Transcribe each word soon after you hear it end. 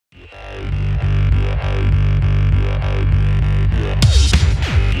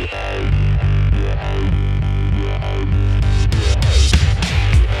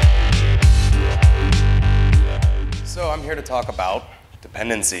talk about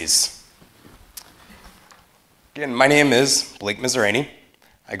dependencies. Again, my name is Blake Mizerany.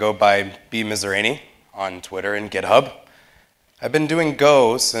 I go by Mizerany on Twitter and GitHub. I've been doing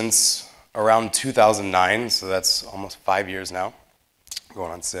Go since around 2009, so that's almost 5 years now,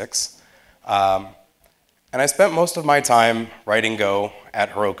 going on 6. And I spent most of my time writing Go at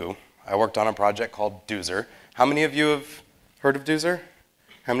Heroku. I worked on a project called Doozer. How many of you have heard of Doozer?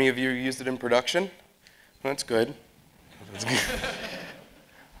 How many of you used it in production? That's good. That's good.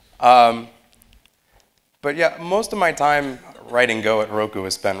 But yeah, most of my time writing Go at Heroku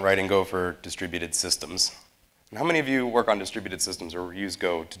is spent writing Go for distributed systems. And how many of you work on distributed systems or use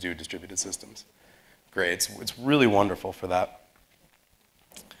Go to do distributed systems? Great, it's really wonderful for that.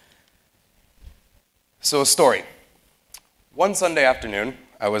 So a story. One Sunday afternoon,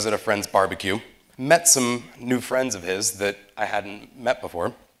 I was at a friend's barbecue, met some new friends of his that I hadn't met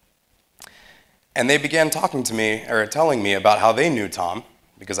before, and they began talking to me, or telling me about how they knew Tom,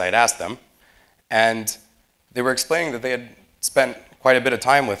 because I had asked them, and they were explaining that they had spent quite a bit of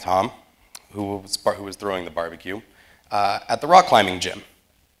time with Tom, who was throwing the barbecue, at the rock climbing gym.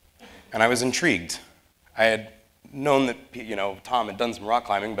 And I was intrigued. I had known that Tom had done some rock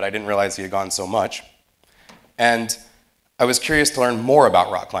climbing, but I didn't realize he had gone so much. And I was curious to learn more about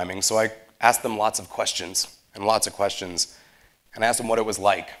rock climbing, so I asked them lots of questions, and I asked them what it was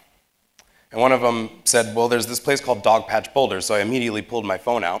like. And one of them said, well, there's this place called Dogpatch Boulders, so I immediately pulled my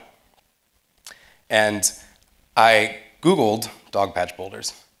phone out, and I Googled Dogpatch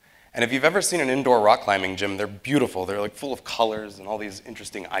Boulders. And if you've ever seen an indoor rock climbing gym, they're beautiful. They're like full of colors and all these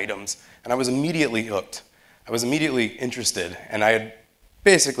interesting items. And I was immediately hooked. I was immediately interested, and I had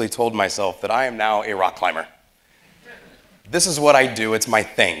basically told myself that I am now a rock climber. This is what I do, it's my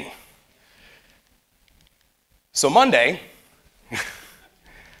thing. So Monday,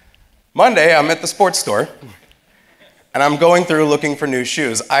 I'm at the sports store, and I'm going through looking for new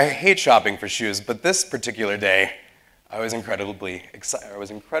shoes. I hate shopping for shoes, but this particular day, I was incredibly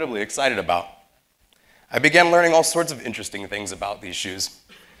excited about. I began learning all sorts of interesting things about these shoes.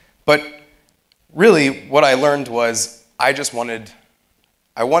 But really, what I learned was I wanted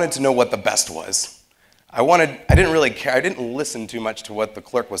to know what the best was. I didn't really care. I didn't listen too much to what the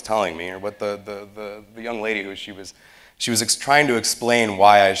clerk was telling me or what the young lady who she was trying to explain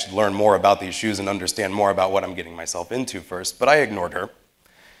why I should learn more about these shoes and understand more about what I'm getting myself into first, but I ignored her.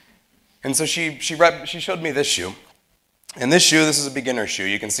 And so she showed me this shoe. And this is a beginner shoe.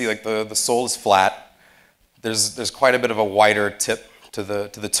 You can see like the sole is flat. There's quite a bit of a wider tip to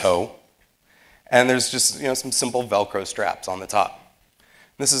the toe. And there's just some simple Velcro straps on the top.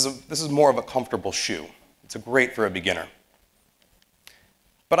 This is more of a comfortable shoe. It's great for a beginner.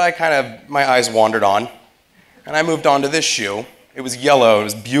 But my eyes wandered on. And I moved on to this shoe. It was yellow, it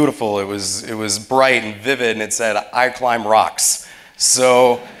was beautiful, it was bright and vivid, and it said, "I climb rocks."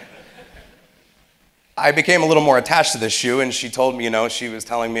 So I became a little more attached to this shoe, and she told me, she was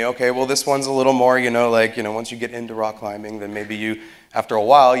telling me, okay, well, this one's a little more, once you get into rock climbing, then maybe after a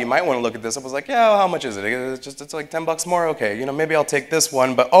while, you might want to look at this. I was like, yeah, how much is it? It's like $10 more? Okay, maybe I'll take this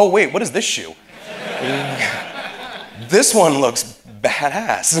one, but oh, wait, what is this shoe? This one looks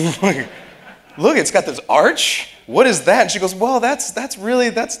badass. Look, it's got this arch. What is that? And she goes, well, that's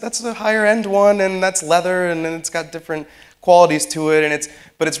a higher end one, and that's leather, and it's got different qualities to it,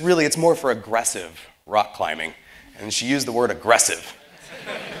 but it's more for aggressive rock climbing. And she used the word aggressive.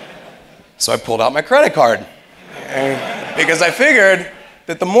 So I pulled out my credit card, because I figured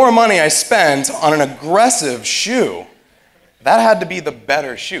that the more money I spent on an aggressive shoe, that had to be the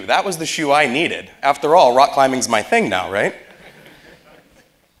better shoe. That was the shoe I needed. After all, rock climbing's my thing now, right?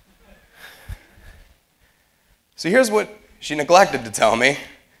 So here's what she neglected to tell me,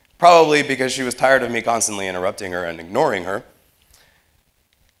 probably because she was tired of me constantly interrupting her and ignoring her.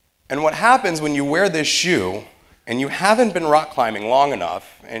 And what happens when you wear this shoe and you haven't been rock climbing long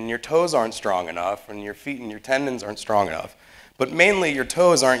enough and your toes aren't strong enough and your feet and your tendons aren't strong enough, but mainly your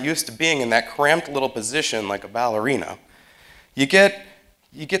toes aren't used to being in that cramped little position like a ballerina, you get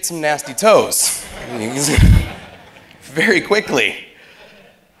some nasty toes very quickly.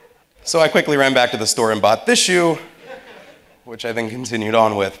 So I quickly ran back to the store and bought this shoe, which I then continued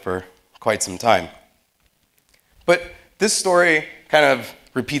on with for quite some time. But this story kind of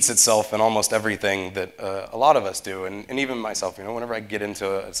repeats itself in almost everything that a lot of us do, and even myself. Whenever I get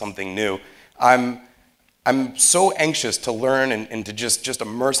into something new, I'm so anxious to learn and to just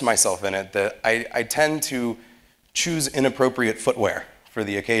immerse myself in it that I tend to choose inappropriate footwear for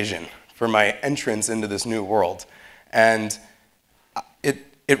the occasion, for my entrance into this new world. And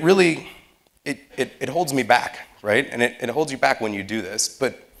it really holds me back, right? And it holds you back when you do this,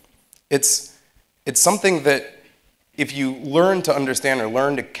 but it's something that if you learn to understand or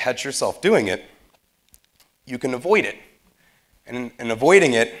learn to catch yourself doing it, you can avoid it. And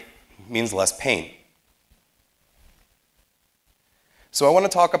avoiding it means less pain. So I want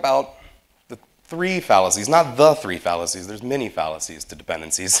to talk about the 3 fallacies, not the 3 fallacies, there's many fallacies to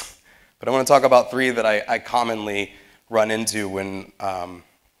dependencies, but I want to talk about 3 that I commonly run into when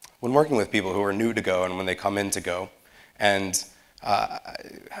working with people who are new to Go and when they come into Go, and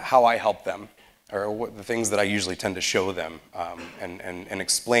how I help them, or what the things that I usually tend to show them, and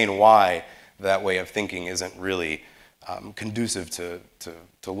explain why that way of thinking isn't really conducive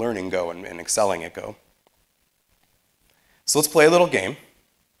to learning Go and excelling at Go. So let's play a little game.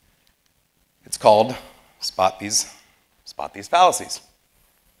 It's called Spot These Fallacies.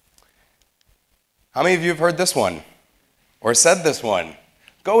 How many of you have heard this one? Or said this one?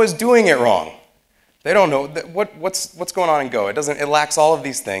 Go is doing it wrong. They don't know what's going on in Go. It lacks all of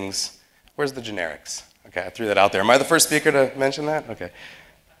these things. Where's the generics? Okay, I threw that out there. Am I the first speaker to mention that? Okay.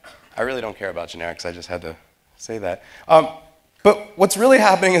 I really don't care about generics. I just had to say that. But what's really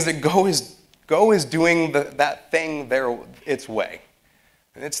happening is that Go is doing that thing its way.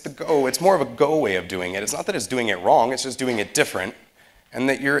 And it's more of a Go way of doing it. It's not that it's doing it wrong, it's just doing it different, and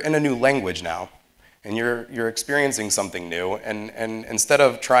that you're in a new language now, and you're experiencing something new, and instead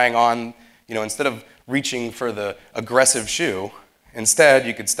of trying on, instead of reaching for the aggressive shoe, instead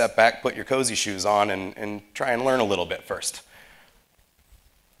you could step back, put your cozy shoes on, and try and learn a little bit first.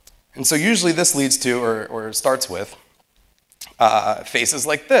 And so usually this leads to, or starts with, faces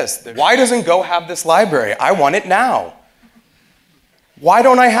like this. Why doesn't Go have this library? I want it now. Why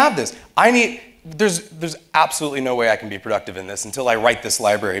don't I have this? There's absolutely no way I can be productive in this until I write this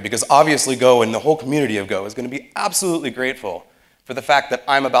library, because obviously Go and the whole community of Go is going to be absolutely grateful for the fact that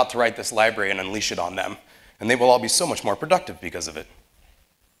I'm about to write this library and unleash it on them. And they will all be so much more productive because of it.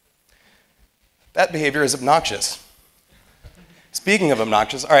 That behavior is obnoxious. Speaking of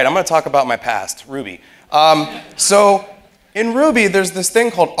obnoxious, all right, I'm going to talk about my past, Ruby. So in Ruby, there's this thing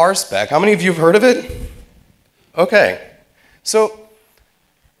called RSpec. How many of you have heard of it? Okay. So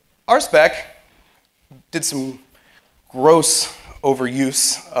RSpec did some gross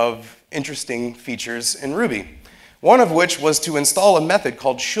overuse of interesting features in Ruby, one of which was to install a method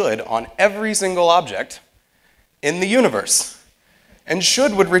called should on every single object in the universe. And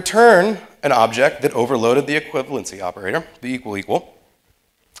should would return an object that overloaded the equivalency operator, the equal,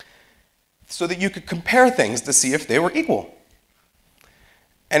 so that you could compare things to see if they were equal.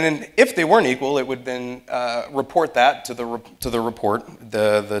 And then if they weren't equal, it would then report that to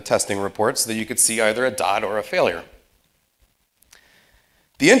the testing report, so that you could see either a dot or a failure.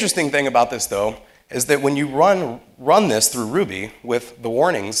 The interesting thing about this, though, is that when you run this through Ruby with the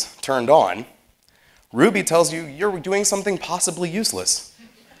warnings turned on, Ruby tells you you're doing something possibly useless.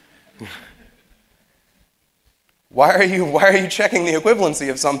 Why are you checking the equivalency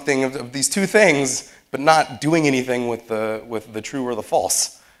of something of these two things, but not doing anything with the true or the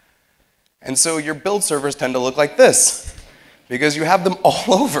false? And so your build servers tend to look like this, because you have them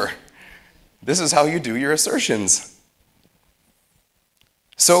all over. This is how you do your assertions.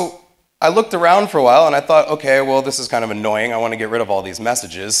 So I looked around for a while and I thought, okay, well, this is kind of annoying. I want to get rid of all these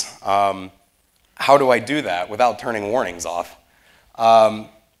messages. How do I do that without turning warnings off?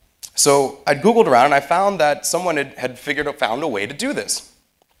 So I Googled around and I found that someone had found a way to do this.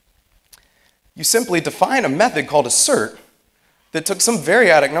 You simply define a method called assert that took some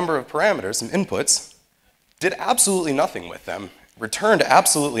variadic number of parameters, some inputs, did absolutely nothing with them, returned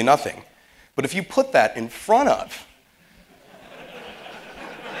absolutely nothing. But if you put that in front of,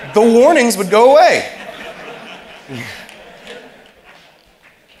 the warnings would go away.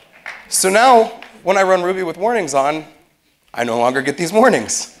 So now, when I run Ruby with warnings on, I no longer get these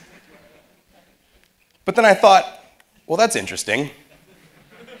warnings. But then I thought, well, that's interesting.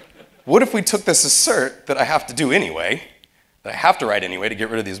 What if we took this assert that I have to do anyway, that I have to write anyway to get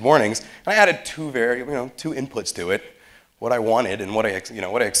rid of these warnings, and I added two inputs to it, what I wanted and what I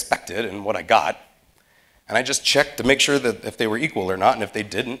expected and what I got, and I just checked to make sure that if they were equal or not, and if they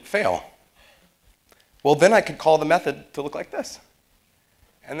didn't, fail. Well, then I could call the method to look like this.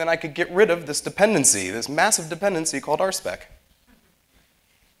 And then I could get rid of this dependency, this massive dependency called RSpec.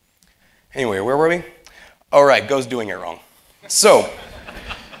 Anyway, where were we? All right, Go's doing it wrong. So,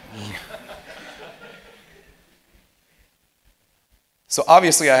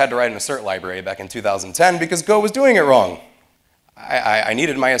 obviously I had to write an assert library back in 2010 because Go was doing it wrong. I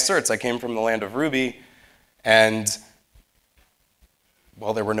needed my asserts. I came from the land of Ruby, and,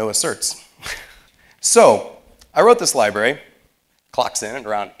 well, there were no asserts. So I wrote this library, clocks in at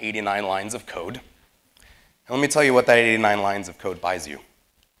around 89 lines of code. And let me tell you what that 89 lines of code buys you.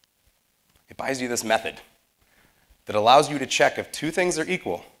 It buys you this method. that allows you to check if two things are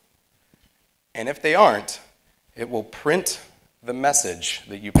equal. And if they aren't, it will print the message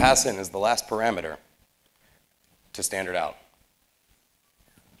that you pass in as the last parameter to standard out.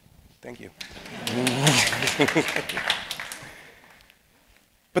 Thank you.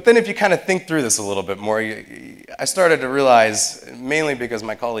 But then if you kind of think through this a little bit more, I started to realize, mainly because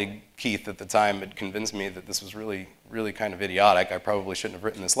my colleague Keith at the time had convinced me that this was really, really kind of idiotic. I probably shouldn't have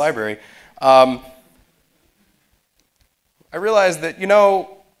written this library. I realized that, you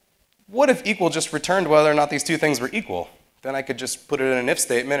know, what if equal just returned whether or not these two things were equal? Then I could just put it in an if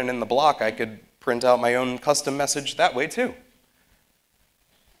statement, and in the block I could print out my own custom message that way too.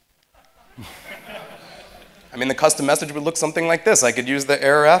 I mean, the custom message would look something like this. I could use the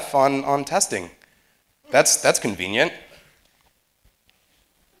error-f on testing. That's convenient.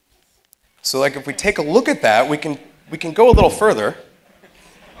 So like if we take a look at that, we can go a little further.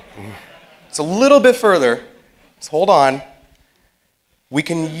 It's a little bit further. Just hold on. We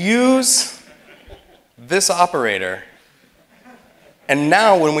can use this operator. And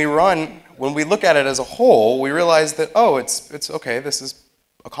now when we look at it as a whole, we realize that, oh, it's okay, this is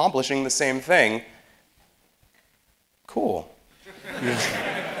accomplishing the same thing. Cool.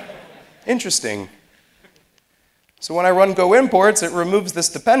 Interesting. So when I run go imports, it removes this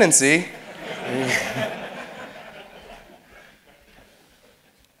dependency.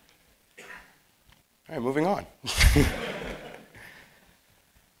 All right, moving on.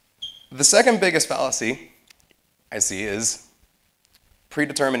 The second biggest fallacy I see is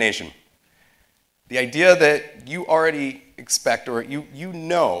predetermination. The idea that you already expect, or you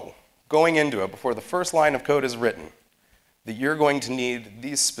know going into it before the first line of code is written, that you're going to need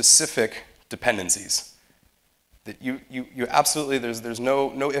these specific dependencies. That you absolutely, there's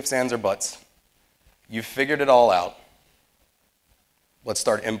no ifs, ands, or buts. You've figured it all out. Let's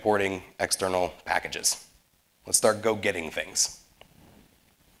start importing external packages. Let's start go getting things.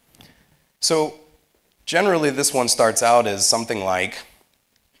 So generally this one starts out as something like,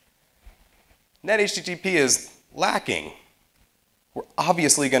 NetHTTP is lacking. We're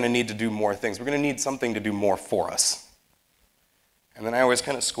obviously going to need to do more things. We're going to need something to do more for us. And then I always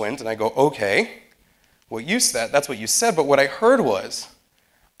kind of squint and I go, okay, well, that's what you said, but what I heard was,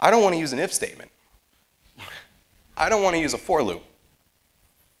 I don't want to use an if statement. I don't want to use a for loop.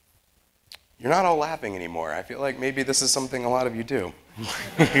 You're not all laughing anymore. I feel like maybe this is something a lot of you do.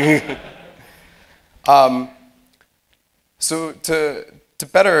 So to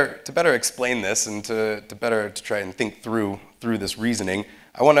better explain this and to try and think through this reasoning,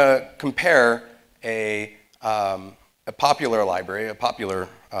 I want to compare a popular library, I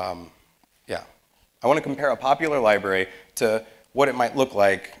want to compare a popular library to what it might look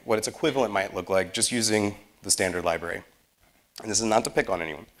like, what its equivalent might look like, just using the standard library. And this is not to pick on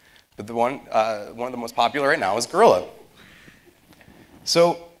anyone, but one of the most popular right now is Gorilla.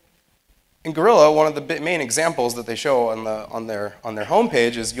 So in Gorilla, one of the main examples that they show on their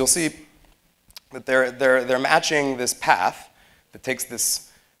homepage is you'll see that they're matching this path that takes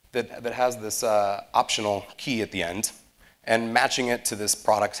this that has this optional key at the end and matching it to this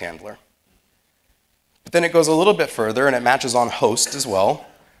products handler. But then it goes a little bit further and it matches on host as well,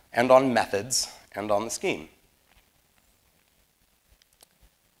 and on methods, and on the scheme.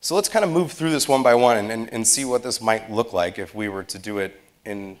 So let's kind of move through this one by one and see what this might look like if we were to do it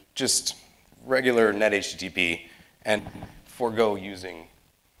in just regular NetHTTP and forego using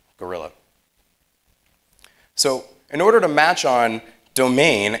Gorilla. So in order to match on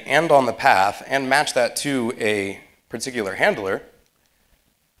domain and on the path and match that to a particular handler,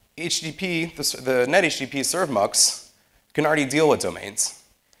 HTTP, the NetHTTP servmux can already deal with domains.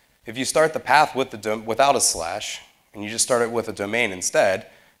 If you start the path without a slash and you just start it with a domain instead,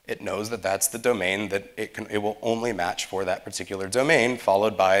 it knows that that's the domain that it will only match for that particular domain,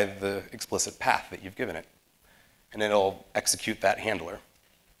 followed by the explicit path that you've given it. And it'll execute that handler.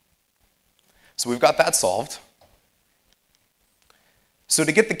 So we've got that solved. So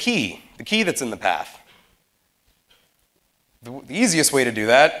to get the key that's in the path, the easiest way to do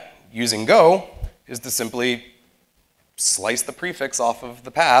that, using Go, is to simply slice the prefix off of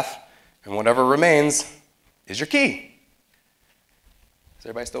the path, and whatever remains is your key. Is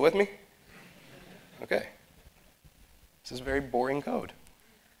everybody still with me? Okay. This is very boring code.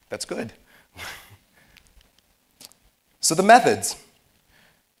 That's good. So the methods.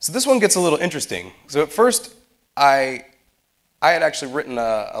 So this one gets a little interesting. So at first, I had actually written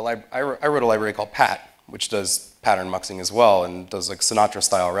I wrote a library called Pat, which does pattern muxing as well and does like Sinatra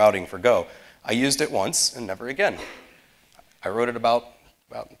style routing for Go. I used it once and never again. I wrote it about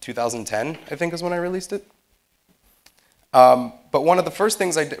 2010, I think is when I released it. But one of the first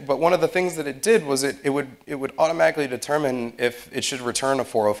things one of the things that it did was it would automatically determine if it should return a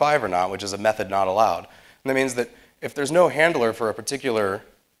 405 or not, which is a method not allowed. And that means that if there's no handler for a particular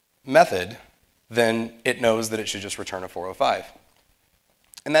method, then it knows that it should just return a 405.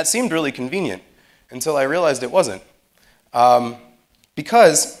 And that seemed really convenient until I realized it wasn't.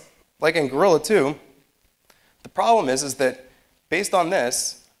 Because, like in Gorilla 2, the problem is that based on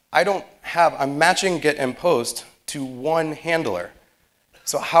this, I'm matching get and post to one handler.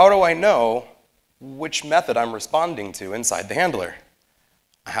 So how do I know which method I'm responding to inside the handler?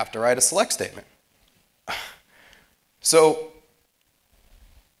 I have to write a select statement. So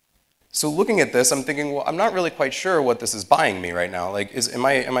looking at this, I'm thinking, well, I'm not really quite sure what this is buying me right now. Like, am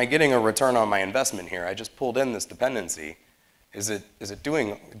I getting a return on my investment here? I just pulled in this dependency. Is it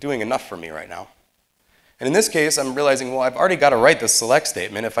doing enough for me right now? And in this case, I'm realizing, well, I've already got to write this select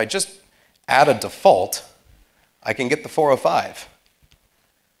statement. If I just add a default, I can get the 405.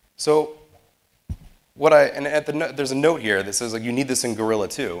 So there's a note here that says, like, you need this in Gorilla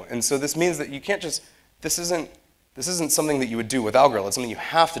 2. And so this means that you can't just, this isn't something that you would do without Gorilla. It's something you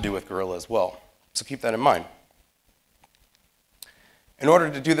have to do with Gorilla as well. So keep that in mind. In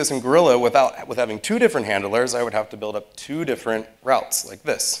order to do this in Gorilla with having two different handlers, I would have to build up two different routes like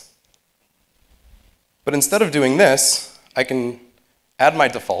this. But instead of doing this, I can add my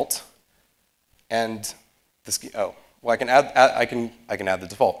default and I can add the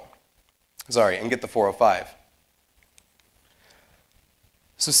default. Sorry, and get the 405.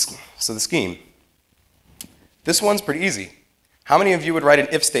 So the scheme. This one's pretty easy. How many of you would write an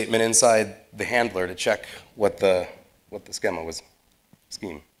if statement inside the handler to check what the schema was?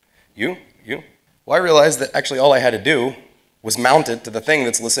 Scheme. You? Well, I realized that actually all I had to do was mount it to the thing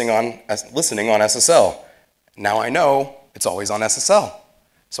that's listening on SSL. Now I know it's always on SSL,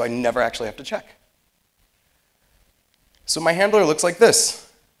 so I never actually have to check. So my handler looks like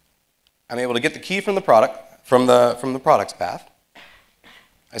this. I'm able to get the key from the product from the products path.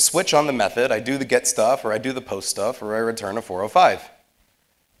 I switch on the method, I do the get stuff, or I do the post stuff, or I return a 405.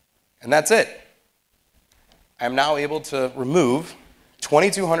 And that's it. I'm now able to remove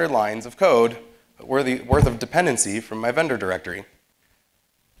 2,200 lines of code worth of dependency from my vendor directory.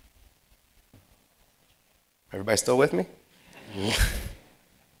 Everybody still with me?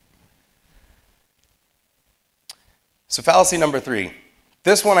 So fallacy number 3.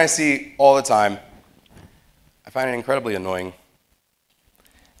 This one I see all the time. I find it incredibly annoying.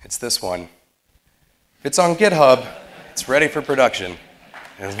 It's this one. If it's on GitHub, it's ready for production.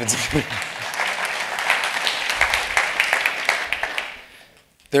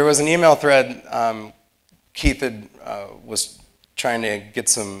 There was an email thread, Keith was trying to get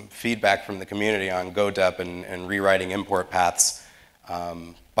some feedback from the community on GoDep and rewriting import paths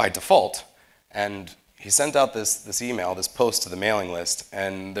by default. And he sent out this email, this post to the mailing list,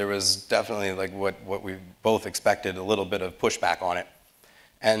 and there was definitely, like, what we both expected, a little bit of pushback on it.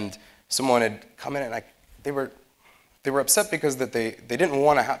 And someone had come in and they were upset because that they didn't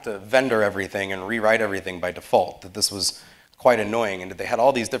want to have to vendor everything and rewrite everything by default, that this was quite annoying, and that they had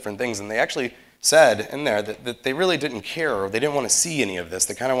all these different things, and they actually said in there that they really didn't care, or they didn't want to see any of this.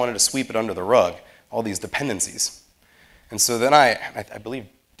 They kind of wanted to sweep it under the rug, all these dependencies. And so then I believe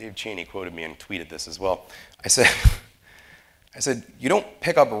Dave Cheney quoted me and tweeted this as well. I said, you don't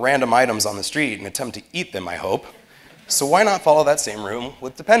pick up random items on the street and attempt to eat them, I hope. So why not follow that same rule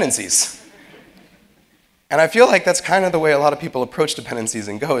with dependencies? And I feel like that's kind of the way a lot of people approach dependencies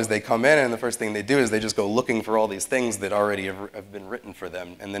in Go, is they come in and the first thing they do is they just go looking for all these things that already have been written for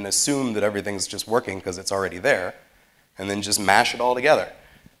them, and then assume that everything's just working because it's already there, and then just mash it all together.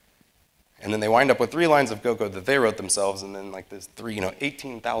 And then they wind up with 3 lines of Go code that they wrote themselves, and then like this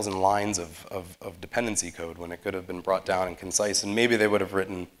 18,000 lines of dependency code, when it could have been brought down and concise, and maybe they would have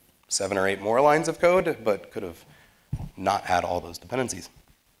written 7 or 8 more lines of code, but could have not had all those dependencies.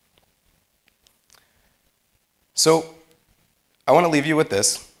 So I want to leave you with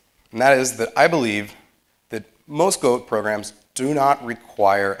this, and that is that I believe that most Go programs do not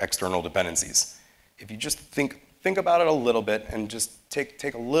require external dependencies. If you just think about it a little bit and just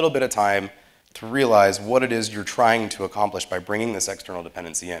take a little bit of time to realize what it is you're trying to accomplish by bringing this external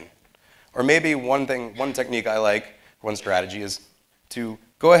dependency in. Or maybe one technique I like, one strategy, is to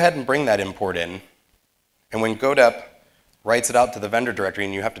go ahead and bring that import in, and when GoDep writes it out to the vendor directory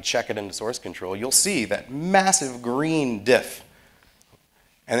and you have to check it into source control, you'll see that massive green diff.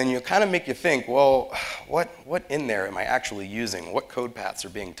 And then you'll kind of make you think, well, what in there am I actually using? What code paths are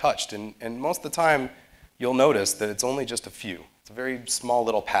being touched? And most of the time, you'll notice that it's only just a few. It's a very small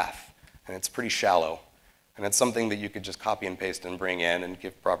little path, and it's pretty shallow. And it's something that you could just copy and paste and bring in and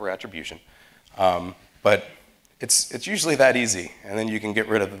give proper attribution. But It's usually that easy, and then you can get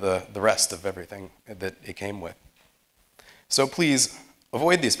rid of the rest of everything that it came with. So please,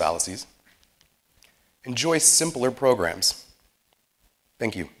 avoid these fallacies. Enjoy simpler programs.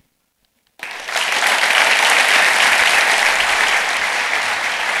 Thank you.